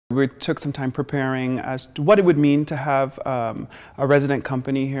We took some time preparing as to what it would mean to have a resident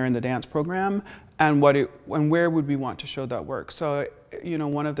company here in the dance program, and where would we want to show that work. So, you know,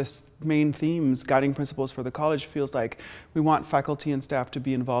 one of the main themes, guiding principles for the college, feels like we want faculty and staff to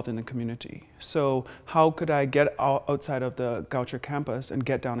be involved in the community. So how could I get outside of the Goucher campus and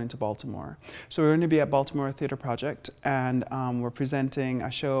get down into Baltimore? So we're going to be at Baltimore Theatre Project, and we're presenting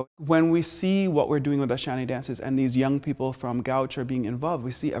a show. When we see what we're doing with Ashani Dances and these young people from Goucher being involved,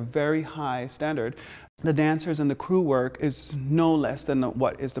 we see a very high standard. The dancers and the crew work is no less than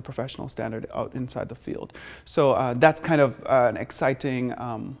what is the professional standard out inside the field. So that's kind of an exciting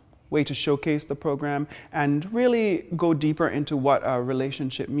way to showcase the program and really go deeper into what a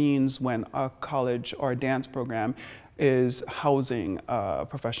relationship means when a college or a dance program is housing a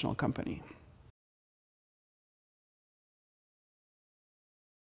professional company.